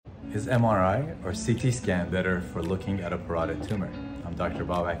Is MRI or CT scan better for looking at a parotid tumor? I'm Dr.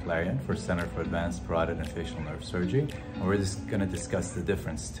 Babak Larian for Center for Advanced Parotid and Facial Nerve Surgery, and we're just going to discuss the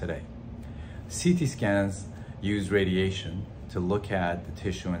difference today. CT scans use radiation to look at the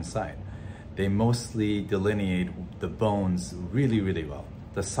tissue inside. They mostly delineate the bones really well.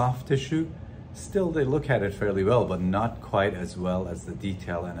 The soft tissue, still they look at it fairly well, but not quite as well as the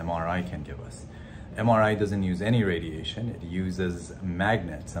detail an MRI can give us. MRI doesn't use any radiation, it uses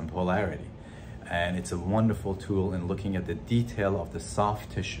magnets and polarity. And it's a wonderful tool in looking at the detail of the soft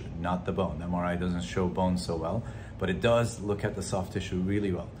tissue, not the bone. MRI doesn't show bone so well, but it does look at the soft tissue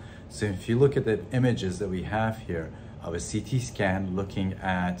really well. So if you look at the images that we have here of a CT scan looking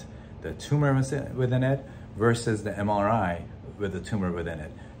at the tumor within it versus the MRI with the tumor within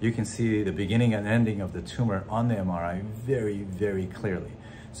it, you can see the beginning and ending of the tumor on the MRI very clearly.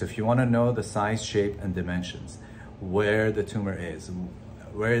 So if you want to know the size, shape, and dimensions, where the tumor is,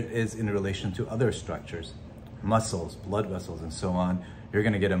 where it is in relation to other structures, muscles, blood vessels, and so on, you're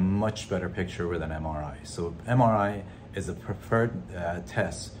going to get a much better picture with an MRI. So MRI is a preferred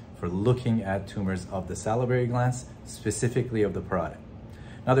test for looking at tumors of the salivary glands, specifically of the parotid.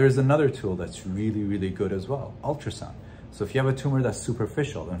 Now there is another tool that's really good as well, ultrasound. So if you have a tumor that's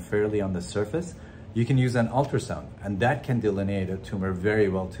superficial and fairly on the surface, you can use an ultrasound, and that can delineate a tumor very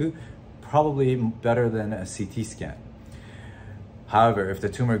well too, probably better than a CT scan. However, if the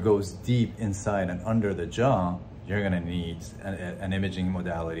tumor goes deep inside and under the jaw, you're going to need an imaging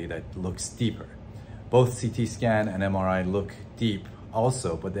modality that looks deeper. Both CT scan and MRI look deep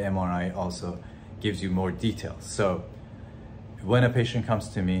also, but the MRI also gives you more details. So when a patient comes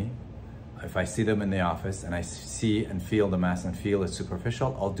to me, if I see them in the office and I see and feel the mass and feel it's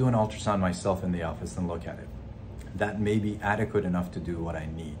superficial, I'll do an ultrasound myself in the office and look at it. That may be adequate enough to do what I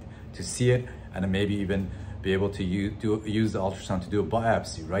need, to see it, and maybe even be able to use the ultrasound to do a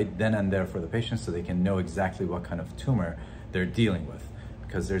biopsy right then and there for the patient so they can know exactly what kind of tumor they're dealing with.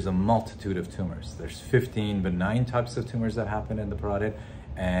 Because there's a multitude of tumors. There's 15 benign types of tumors that happen in the parotid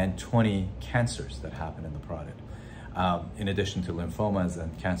and 20 cancers that happen in the parotid. In addition to lymphomas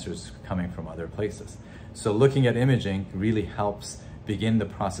and cancers coming from other places. So looking at imaging really helps begin the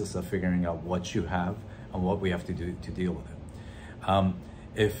process of figuring out what you have and what we have to do to deal with it.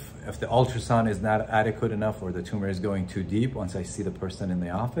 If the ultrasound is not adequate enough or the tumor is going too deep, once I see the person in the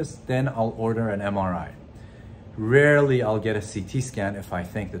office, then I'll order an MRI. Rarely I'll get a CT scan if I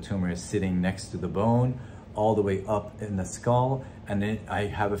think the tumor is sitting next to the bone, all the way up in the skull, and then I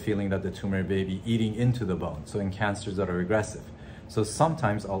have a feeling that the tumor may be eating into the bone, so in cancers that are aggressive. So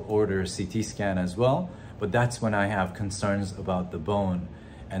sometimes I'll order a CT scan as well, but that's when I have concerns about the bone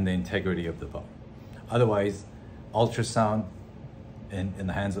and the integrity of the bone. Otherwise, ultrasound in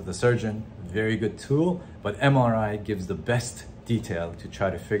the hands of the surgeon, very good tool, but MRI gives the best detail to try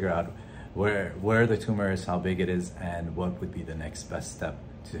to figure out where the tumor is, how big it is, and what would be the next best step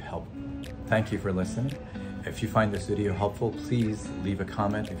to help. Thank you for listening. If you find this video helpful, please leave a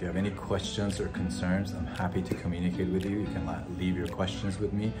comment. If you have any questions or concerns, I'm happy to communicate with you. You can leave your questions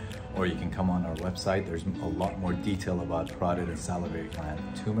with me, or you can come on our website. There's a lot more detail about parotid and salivary gland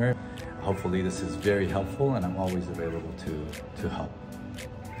tumor. Hopefully this is very helpful, and I'm always available to help.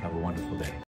 Have a wonderful day.